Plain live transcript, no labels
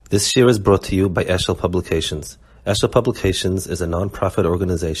This year is brought to you by Eshel Publications. Eshel Publications is a non-profit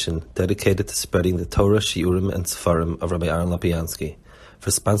organization dedicated to spreading the Torah, Shiurim, and Sefarim of Rabbi Aaron Lapiansky. For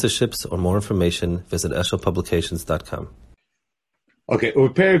sponsorships or more information, visit eshelpublications.com. Okay,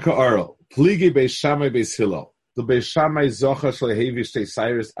 Perek Arel. Pligi Beis Shammai Beis Hillel. The Beis Shammai Zocha Shlehevi Shtei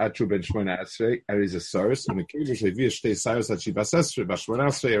Cyrus Atru Ben Shmona Esrei Aris Asaris and the Kevish Levi Shtei Cyrus Atri Bas Esrei Bas Shmona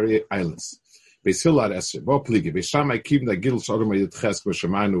Esrei Ari Eilis. Beis Hillel Esrei. Bo Pligi Beis Shammai Kim Da Gil Shodom Yitchesk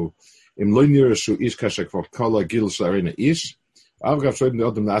B'Shemanu Im Loinir Shu Ish Kashek V'Kala Gil Shlarina Ish. Avgav Shoyim the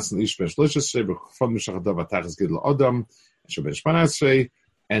Adam Nasan Ish Ben Shlosh Esrei B'Chofam Mishachadav Atachas Gil Adam Shu Ben Shmona Esrei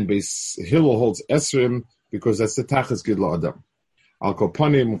and Beis Hillel holds Esrim because that's the Tachas Gil Adam. Al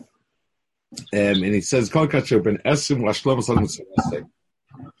Kopanim. And he says, "Kol kacher ben esrim lashlam adam mitzurasei.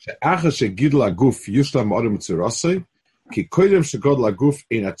 She'achas shegidla guf yushlam adam mitzurasei. Ki koydem shegodla guf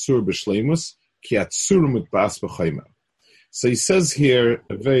ein atzur b'shleimus. Ki atzur mitbas b'chayma." So he says here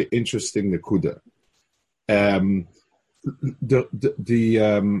a very interesting nekuda. The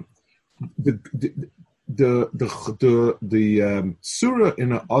tzura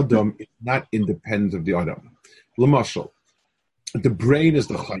in an adam is not independent of the adam. L'mashal, the brain is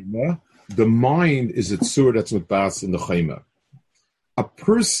the chayma. The mind is a tzur that's mitbas in the chayma. A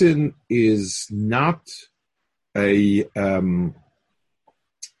person is not a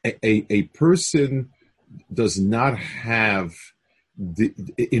person does not have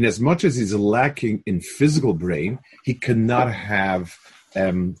in as much as he's lacking in physical brain, he cannot have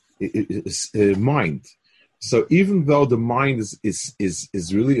mind. So even though the mind is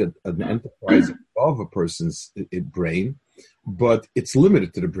really an enterprise above a person's brain, but it's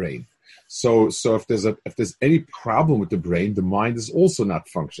limited to the brain. So if there's any problem with the brain, the mind is also not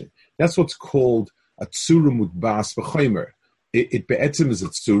functioning. That's what's called a tzura mutbas b'chaymer. It be'etzim is a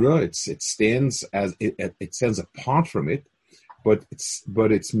tzura. It stands as it stands apart from it, but its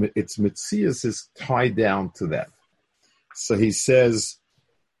mitzias is tied down to that. So he says,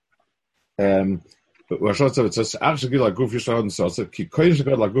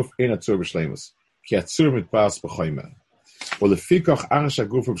 ולפיכך ארש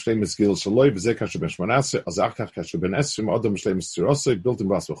הגוף בשלמות גיל שלוי וזה כאשר בן 18 אז אחר כך כאשר בן 20 אדם בשלמות צירוסי בלתי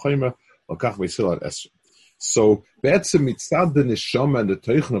מבאס וחיימה וכך ויסיל עד 10. So בעצם מצד the neshama and the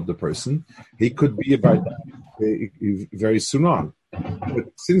teichen of the person, he could be about very soon on.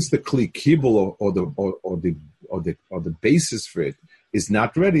 But since the kli kibul or the basis for it is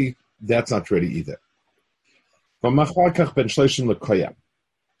not ready, that's not ready either.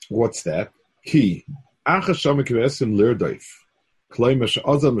 What's that? Key. Achas Shammai Kivesim Lirdoif. Kloimer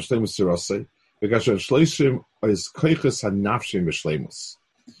she'azal m'shleimus tzirasei, v'gasher shleishim is koiches hanafshim b'shleimus.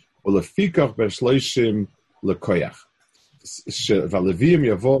 Ulefikach ben shleishim lekoyach. V'aleviyim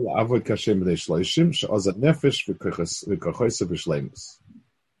yavo la'avod kashem b'nei shleishim, she'azal nefesh v'kochese b'shleimus.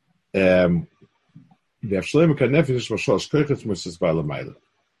 V'avshleim ka'nefesh v'shalosh koiches musis ba'alamayla.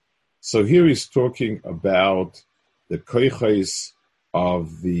 So here he's talking about the koiches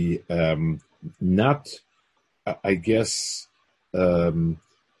of the not, I guess, we're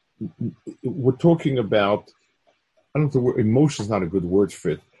talking about, I don't know, the word emotion is not a good word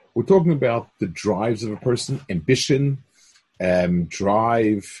for it. We're talking about the drives of a person, ambition,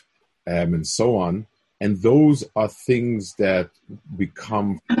 drive, and so on. And those are things that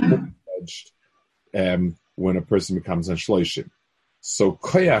become full-fledged when a person becomes a shloishim. So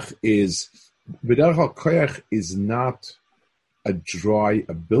koyach is not a dry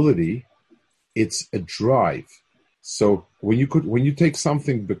ability. It's a drive. So when you take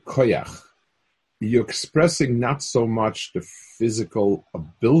something b'koyach, you're expressing not so much the physical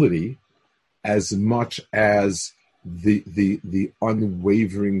ability as much as the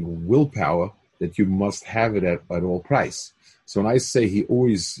unwavering willpower that you must have it at all price. So when I say he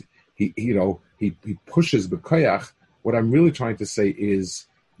pushes b'koyach, what I'm really trying to say is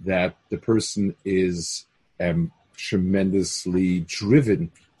that the person is tremendously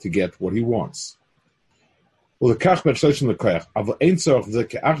driven to get what he wants. Well, the kach ben shloshim lekoyach, aval ein tzorach ze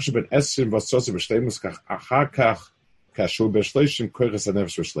ke'ach ben esrim v'tzose b'shleimus kach achar kach kashur ben shloshim koiches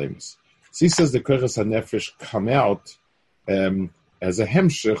hanefesh b'shleimus. So he says the koiches hanefesh come out as a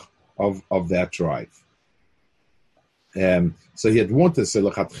hemshich of that drive. So he had wanted to say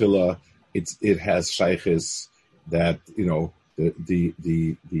lechatchila it has shayches that the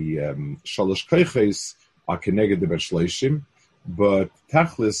shalosh koiches are keneged the ben shloshim. But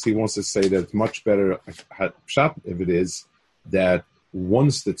Tachlis, he wants to say that it's much better if it is that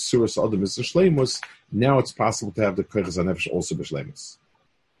once the Tzuras Adam is B'Shleimus, now it's possible to have the Koiches HaNefesh also B'Shleimus.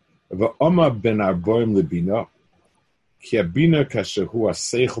 V'Oma ben Arboim Lebina, ki Abina kasher hu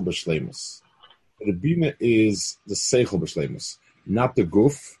ha-Seichel B'Shleimus. The Bina is the Seichel B'Shleimus, not the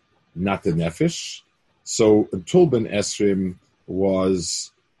Guf, not the nefesh. So until Ben Esrim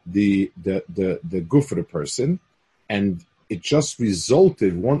was the guf of the person, and it just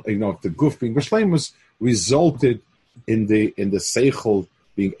resulted if the guf being b'shleimus resulted in the seichel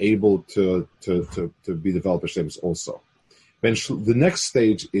being able to be developed b'shleimus also. Then the next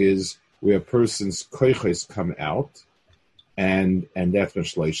stage is where a person's koiches come out, and that's ben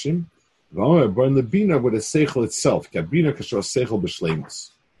shleishim. But the bina with the seichel itself, kabina kashor seichel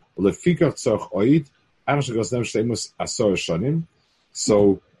b'shleimus. Lefikach tzarch oid.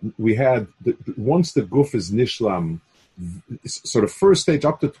 So we had once the guf is nishlam, so the first stage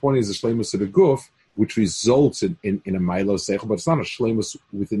up to 20 is the shleimus of the guf, which results in a milo seichel, but it's not a shleimus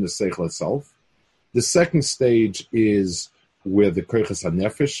within the seichel itself. The second stage is where the koiches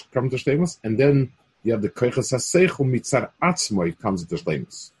hanefesh come to shleimus, and then you have the koiches haseichel mitzar atzmoi comes to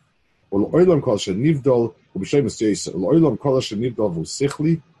shleimus. Olam kol shenivdol u'b'shleimus yisrael. Olam kol shenivdol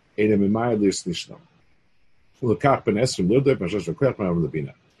v'usichli ene mimayad lisnishlam. So this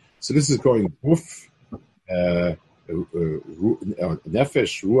is going guf,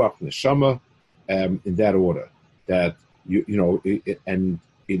 nefesh, ruach, neshama, in that order. That and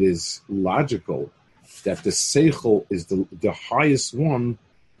it is logical that the seichel is the highest one,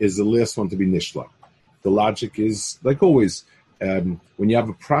 is the last one to be nishla. The logic is like always. When you have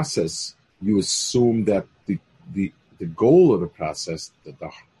a process, you assume that the goal of the process,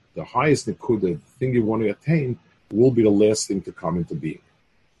 the highest nikuda, the thing you want to attain, will be the last thing to come into being.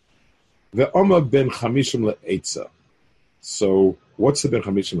 Ve'oma ben chamishim le'etza. So, what's the ben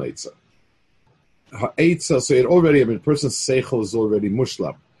chamishim le'etza? Ha'etza, so the person's seichel is already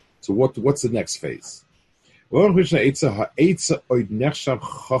mushlam. So what's the next phase? Ha'etza oid nechshav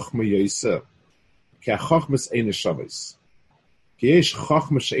chachma yoyse, ki ha'chachmas ein neshavos. Ki yesh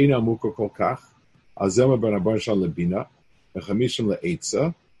chachma she'eina amuka kol kach, azema ben abon shal lebina, v'chamishim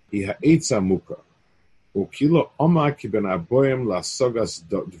le'etza, ha'etza muka. Ukilo oma ki ben aboyim la sogas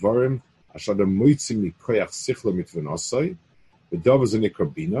dvarim asher the moitzim mikoyach sichlo mitvenosoi v'dov ze nikra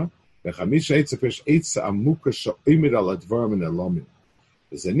bina v'chamish eitza pesh eitza amuka she'oimid al advarim and elomim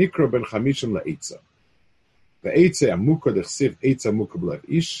v'ze nikra ben chamishim la'eitza v'eitza amuka d'chsiv eitza amuka b'lev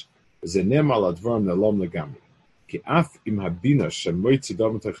ish v'ze nema al advarim and elom legamri ki af im habina she'moitzi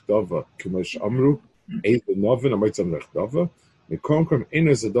dov t'echdova k'mo she'amru eitza novin amoitzi t'echdova. So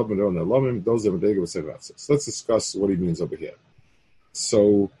let's discuss what he means over here.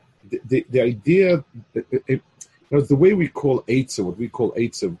 So the idea, the way we call Eitzah, what we call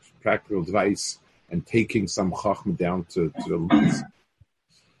Eitzah, practical advice, and taking some chachma down to the least,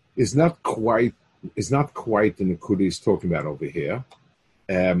 is not quite the nekuda he's talking about over here.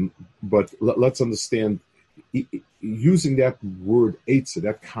 But let's understand, using that word Eitzah,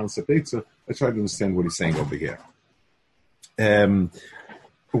 that concept Eitzah, let's try to understand what he's saying over here. When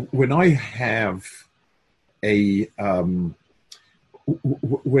I have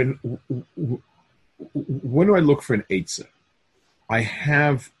when do I look for an eitzah? I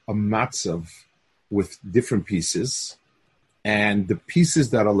have a matzav with different pieces, and the pieces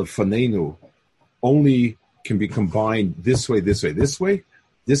that are lefanenu only can be combined this way, this way, this way.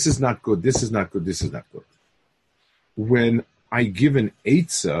 This is not good. This is not good. This is not good. When I give an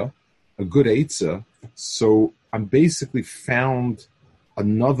eitzah, a good eitzah, so I'm basically found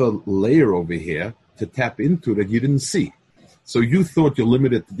another layer over here to tap into that you didn't see. So you thought you're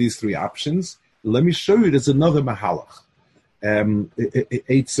limited to these three options. Let me show you there's another mahalach.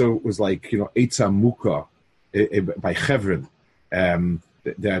 Eitzah was like, Eitzah Muka by Chevron. It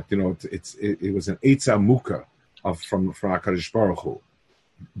was an Eitzah Muka from HaKadosh Baruch Hu.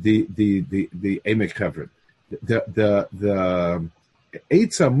 The Emek Chevron. The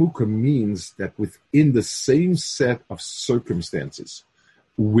Eitzah Muka means that within the same set of circumstances,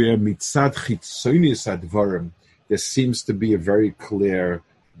 where mitzad chitzonis advarim, there seems to be a very clear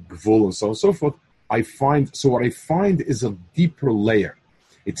gvul and so on and so forth. What I find is a deeper layer.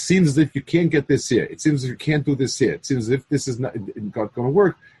 It seems as if you can't get this here. It seems as if you can't do this here. It seems as if this is not going to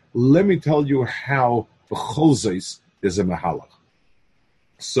work. Let me tell you how b'cholzos there's a mahalach.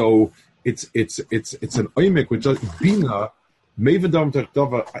 So it's an oimek which bina.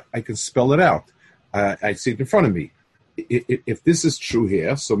 I can spell it out. I see it in front of me. If this is true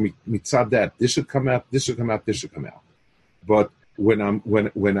here, so mitzad that this should come out, this should come out, this should come out. But when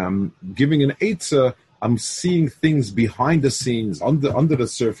I'm giving an eitzah, I'm seeing things behind the scenes, under the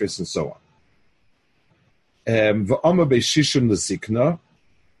surface, and so on. V'ama beishishim lezikna,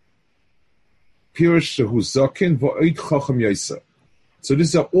 pirush shehu zaken v'oid chacham yaisa. So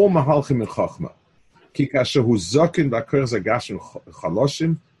these are all mahalchim and chachma. Ki kasher hu zaken b'akar zagashim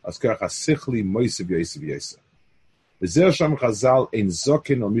chaloshim, as kach hasichli moisev yaisa v'yaisa. V'zer sham chazal ein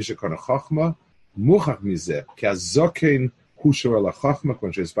zoken al misha kana chachma, muchach mizeh, ki ha-zoken hu shor la chachma,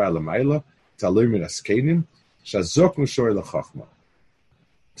 kwan she'esbar l'mayla, ta'lir min askenim, sha'zoken shor la chachma.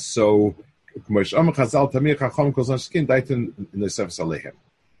 So, k'mo sham chazal tamir chacham kol zman shkin, daiten nesefes alehem.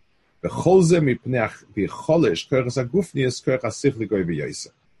 B'chol ze mipnei b'cholish, koyach ha-gufni es koyach ha-sichli goy v'yoyse.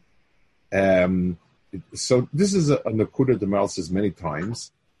 So this is a nakuda the Maral says many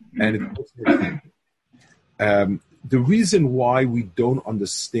times, and the reason why we don't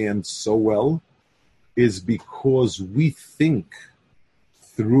understand so well is because we think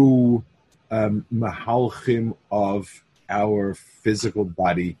through mahalchim of our physical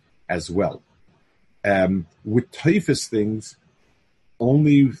body as well. With typhus things,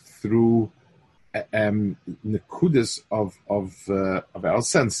 only through nakudas of our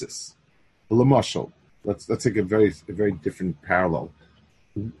senses. L'mashal, let's take a very different parallel.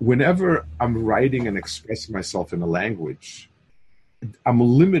 Whenever I'm writing and expressing myself in a language, I'm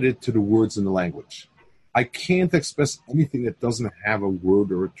limited to the words in the language. I can't express anything that doesn't have a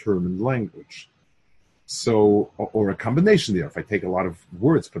word or a term in the language. So, or a combination there. If I take a lot of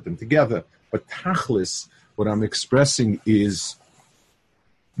words, put them together. But tachlis, what I'm expressing is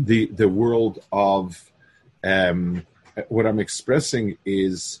the world of, what I'm expressing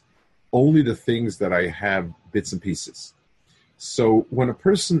is only the things that I have bits and pieces. So when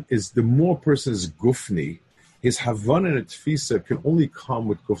the more a person is gufni, his havana and tfisa can only come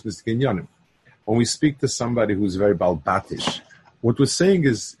with gufnis genyanim. When we speak to somebody who's very balbatish, what we're saying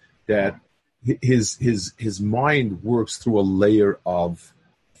is that his mind works through a layer of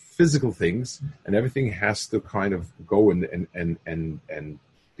physical things, and everything has to kind of go and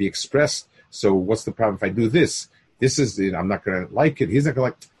be expressed. So what's the problem if I do this? This is, I'm not going to like it. He's not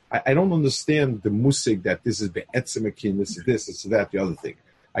going to like. I don't understand the musig that this is be'etzemekin, this is this, it's that, the other thing.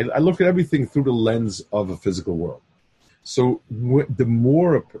 I look at everything through the lens of a physical world. So the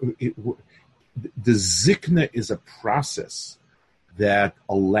more, the zikna is a process that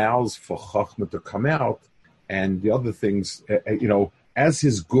allows for chachma to come out, and the other things, as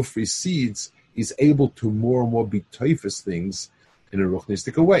his guf recedes, he's able to more and more be typhus things in a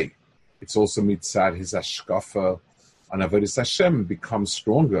ruchnistic way. It's also mitzad his ashkafa and Avodas Hashem becomes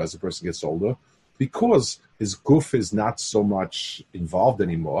stronger as a person gets older because his guf is not so much involved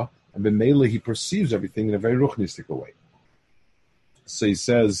anymore, and b'meila he perceives everything in a very ruchnistic way. So he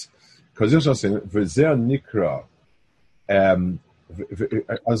says, "V'zer nikra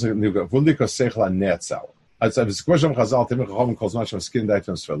v'likra seichel hanetzal." As v'zkvasham chazal temech chachamim kol zman sh'maskin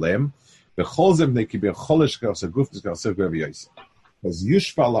daitem sverleim v'chol zem neki b'cholish k'as haguf v'zkar v'yoyse. As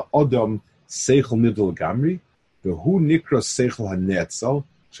yushpa la'odom seichel nidl gamri. V'hu nikra seichel hanetzal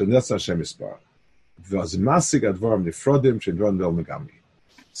shenetzal Hashem ispar. V'az masig advarim nifrodim shedron vel megami.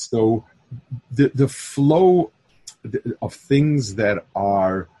 So the flow of things that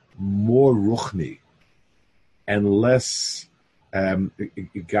are more ruchni and less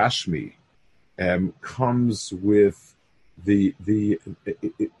gashmi comes with the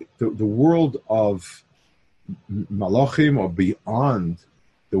world of malachim, or beyond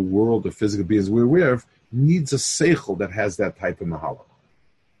the world of physical beings we're aware of, needs a seichel that has that type of mahala.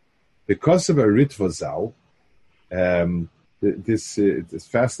 Because of a ritva zal, this is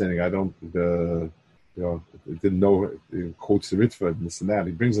fascinating. I didn't know he quotes the ritva and this and that.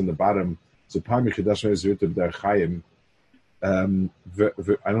 He brings on the bottom. So Pami Chidash is ritva Derech Chaim. I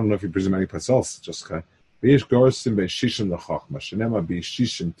don't know if he brings him any place else. Just Veish Gorsim ben Shishim lechachma. Shenema be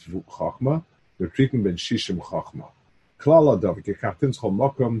Shishim tvu chachma. V'trikim ben Shishim chachma. Klal adav kekachtin chol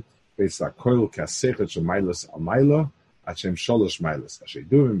mokom. So the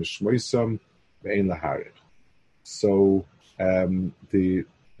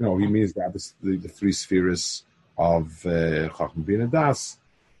he means that the three spheres of Chacham Bin Das.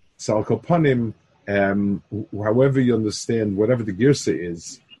 So Al Kopanim, however you understand whatever the girsa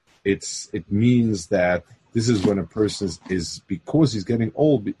is, it means that this is when a person is because he's getting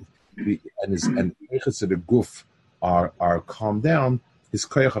old and the guf are calmed down. His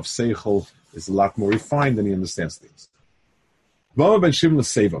koyach of seichel is a lot more refined and he understands things. V'ama ben shim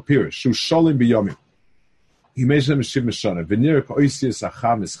l'seva, pirish, shu sholim b'yomim. He measures them shim mishana. V'nir ka'oisius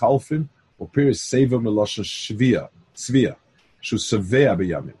acham is chalfim, or pirish seva meloshan svia, shu sevea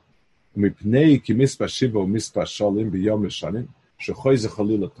b'yomim. Mipnei ki mispa shiva o mispa sholim b'yom mishanim, shu choyze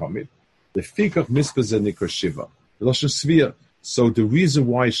chalila tomid. Lefikach mispa ze nikra shiva. Meloshan svia. So the reason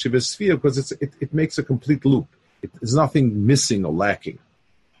why shiva is svia, because it makes a complete loop. There's nothing missing or lacking.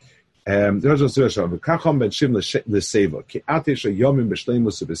 There's also Kacham ben Shim l'seva ki atish yomim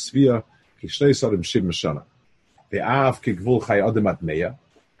b'shleimus b'svia ki shnei sarim shim mishana ve'av ki gvul chay adam ad meya.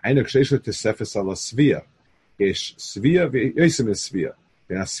 Einer ksheishu tesefes ala svia Ish svia v'yosim is svia.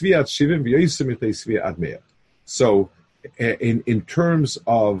 V'asvia at shivim v'yosim itay svia ad me'ah. So, in terms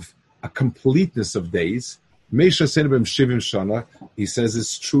of a completeness of days, Meisha Senabim Shivim Shana, he says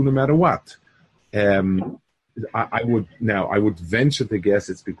it's true no matter what. I would venture to guess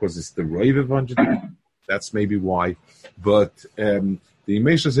it's because it's the Rave of 100. That's maybe why. But the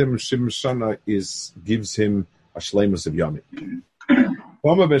Meisha Senabim Shivim Shana gives him a shleimus of Yami.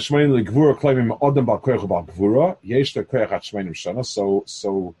 So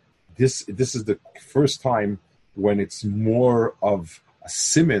this is the first time when it's more of a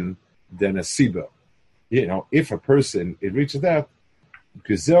siman than a siba. If a person, it reaches that,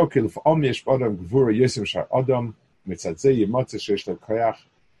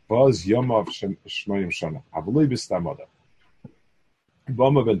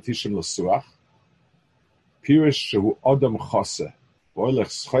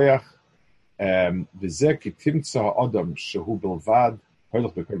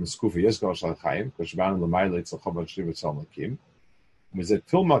 Perek bekommen Skufa Yesgar Shal Chaim, because Shban L'mayla It's L'Chavad Shrivet Shal Nakim. Mizet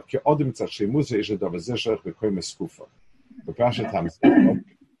Tilmat Ke Odom Tzachshemuze Isha Davazeshach bekommen Skufa. Bepashat Hamzeh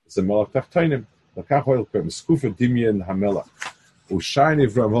Ze Melach Tachtoinim. Lakach Oil bekommen Skufa Dimyen Hamelach. Ushayin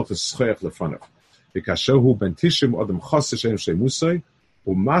Ivram Hot Schoyach Lefanav. Vikashohu Ben Tishim Odom Chas Shem Shemusay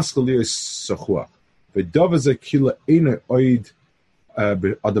Umaskal Yis Sachuach. V'Davaze Kila Eine Oid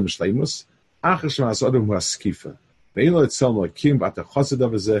Odom Shleimus. Achas Shmas Odom Huaskifa. So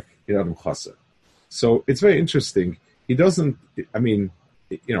it's very interesting. He doesn't,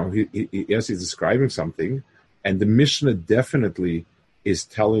 yes, he's describing something, and the Mishna definitely is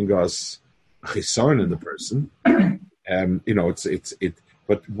telling us chisaron in the person.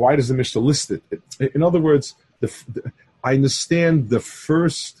 But why does the Mishnah list it? In other words, I understand the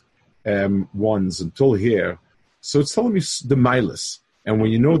first ones until here, so it's telling me the milas. And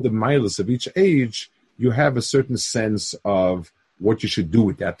when you know the milas of each age, you have a certain sense of what you should do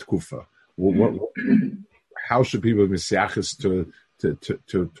with that tkufa. How should people be misiachis to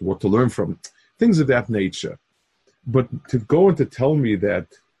what to learn from? Things of that nature. But to go and to tell me that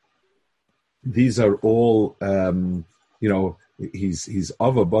these are all, he's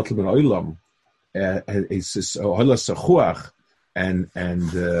of a batel ben olam, and he's oila sachuach, and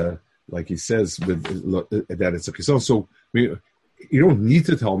like he says that it's a kisah. So you don't need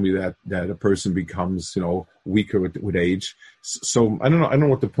to tell me that a person becomes, weaker with age. So I don't know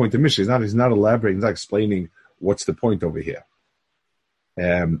what the point of Mishnah is. He's not elaborating. He's not explaining what's the point over here.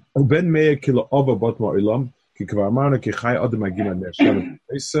 And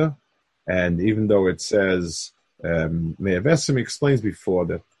even though it says, Me'avesim explains before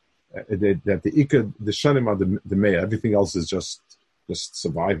that the ikad, the shanim are the mea, everything else is just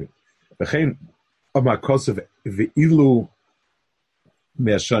surviving. It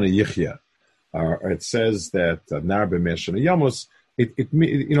says that Narbe Meshana Yamos,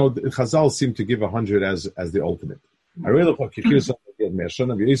 Chazal seem to give 100 as the ultimate.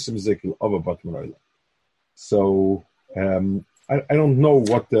 So I don't know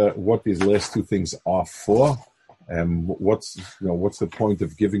what these last two things are for. What's the point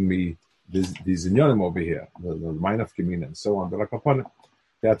of giving me these inyanim over here, the Minaf Gemina and so on. But like upon it,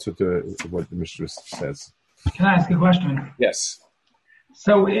 that's what the Mishnah says. Can I ask a question? Yes.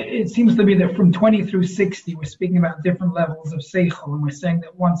 So it seems to be that from 20 through 60, we're speaking about different levels of seichel, and we're saying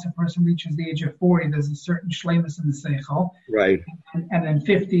that once a person reaches the age of 40, there's a certain shleimus in the seichel. Right. And then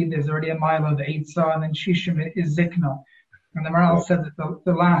 50, there's already a mile of eitzah, and then shishim is zikna. And the Maral said that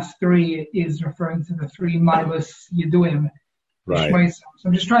the last three is referring to the three milas yiduim. Right. So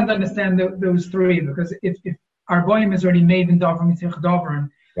I'm just trying to understand those three, because if our goyim is already made in davar mitich davar,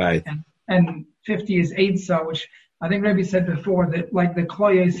 right, and 50 is eitzah, which I think Rabbi said before that, like the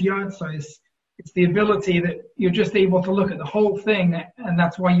kloya is yatsa, it's the ability that you're just able to look at the whole thing, and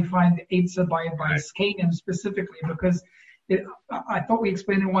that's why you find the eitzah by skanim specifically, because I thought we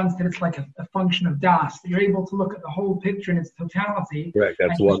explained it once that it's like a function of das. You're able to look at the whole picture in its totality, right,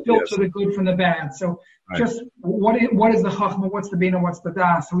 that's and you filter the good from the bad. So just what is the chachma, what's the bina, what's the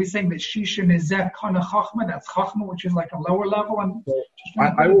das? So we're saying that shishim is zeh kana chachma, that's chachma, which is like a lower level. And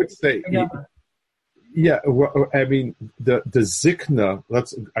I would say, yeah. Well, I mean, the zikna.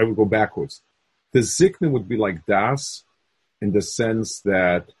 I would go backwards. The zikna would be like das, in the sense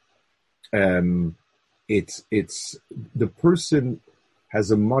that it's the person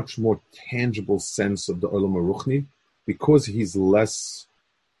has a much more tangible sense of the olam haruchni because he's less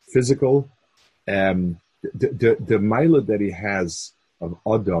physical. The milah that he has of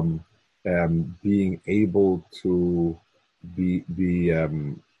Adam being able to be the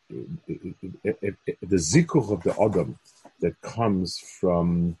zikuch of the Adam that comes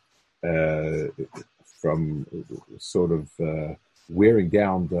from sort of wearing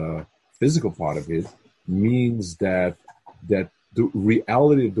down the physical part of it means that the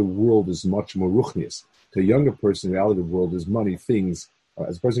reality of the world is much more ruchnius. To a younger person, the reality of the world is money, things.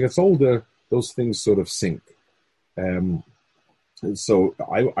 As a person gets older, those things sort of sink. So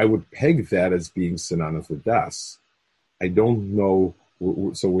I would peg that as being synonymous with das. I don't know.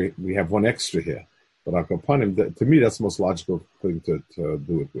 So we have one extra here, but I'll go upon him. To me, that's the most logical thing to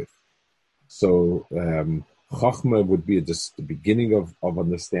do it with. So Chachma would be just the beginning of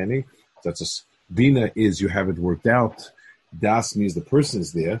understanding. That's just Bina is you have it worked out. Das means the person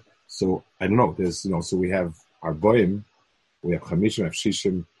is there. So I don't know. There's so we have Arboim, we have Chamishim, we have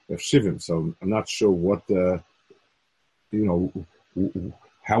Shishim, we have Shivim. So I'm not sure what the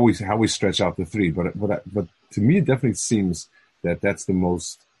how we stretch out the three, but to me it definitely seems that's the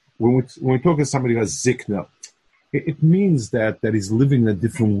most. When we talk to somebody who has zikna, it means that he's living in a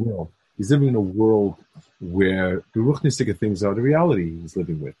different world. He's living in a world where the ruchnistic things are the reality he's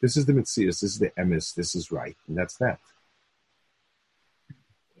living with. This is the mitzias, this is the emes, this is right, and that's that.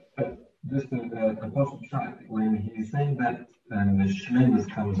 Just a possible track when he's saying that the shlemus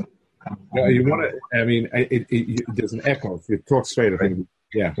comes. No, you want to. I mean, there's an echo. If you talk straight, I think.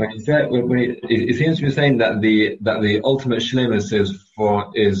 Yeah. It seems to be saying that the ultimate shlemus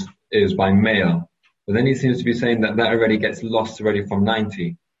is by male, but then he seems to be saying that already gets lost already from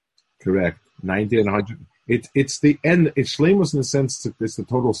 90. Correct. 90 and 100. It's the end. It's shlemus in the sense that it's the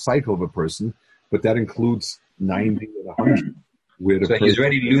total cycle of a person, but that includes 90 and 100. So he's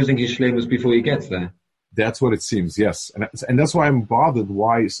already losing his shlemus before he gets there. That's what it seems, yes. And that's why I'm bothered.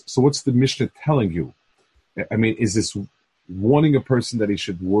 Why? So what's the Mishna telling you? I mean, is this warning a person that he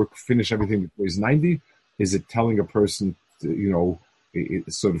should finish everything before he's 90? Is it telling a person,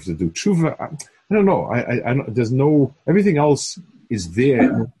 sort of to do tshuva? I don't know. I there's no, everything else is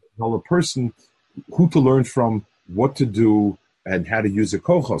there. Tell a person who to learn from, what to do, and how to use a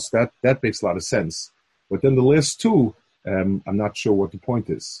kochos. That makes a lot of sense. But then the last two, I'm not sure what the point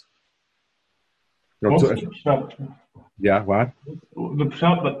is. Yeah, what? The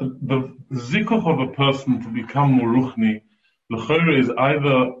pshat that the zikuch of a person to become muruchni, l'chore is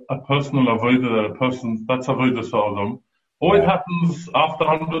either a personal avodah, that's avodah sodom, or it happens after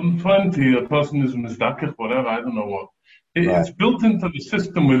 120, a person is mizdakich, whatever, I don't know what. It's built into the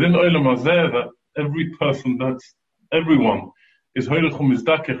system within Olam Hazeh that everyone is hoylechum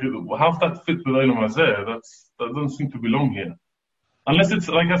mizdakich. How's that fit with Olam Hazeh? That doesn't seem to belong here. Unless it's,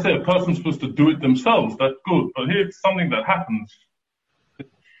 like I said, a person's supposed to do it themselves, that's good. But here it's something that happens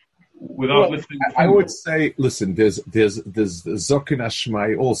without lifting. I would say, listen, there's Zokin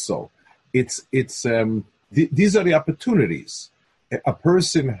Ashmai also. These are the opportunities. A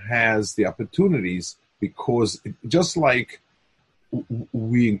person has the opportunities because just like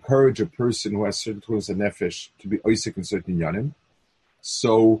we encourage a person who has certain tools and nefesh to be oisik in certain yanim,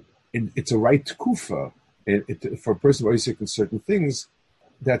 so it's a right kufa. For a person who is in certain things,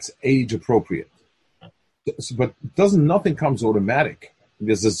 that's age appropriate. But nothing comes automatic.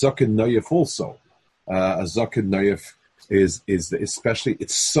 There's a zaken noyef also. A zaken noyef is especially,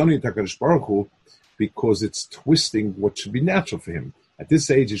 it's sunny HaKadosh Baruch Hu because it's twisting what should be natural for him. At this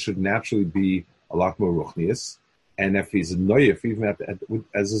age, it should naturally be a lot more ruchnius. And if he's a noyef, even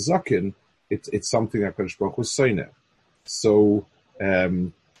as a zaken, it's something HaKadosh Baruch Hu is saying. So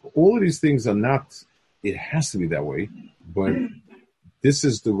all of these things are not. It has to be that way, but this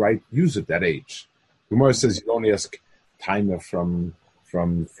is the right use at that age. Gemara says you don't ask timer from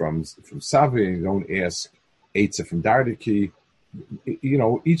Savi, and you don't ask Eitzah from Dardiki.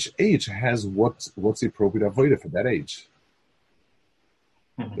 Each age has what's the appropriate avodah for that age.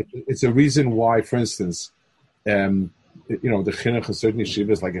 It's a reason why, for instance, the chinuch in certain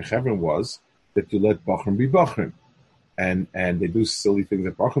yeshivas like in Hebron was that you let Bachrim be Bachrim. And they do silly things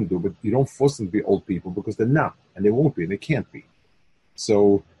that Bachrim do, but you don't force them to be old people because they're not, and they won't be, and they can't be.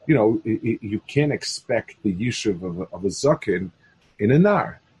 So, you can't expect the yishuv of a zaken in a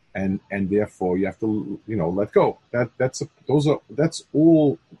nar, and therefore you have to, let go. That's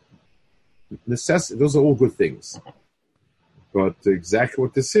all necessity. Those are all good things. But exactly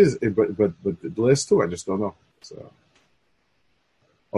what this is, but the last two, I just don't know. So.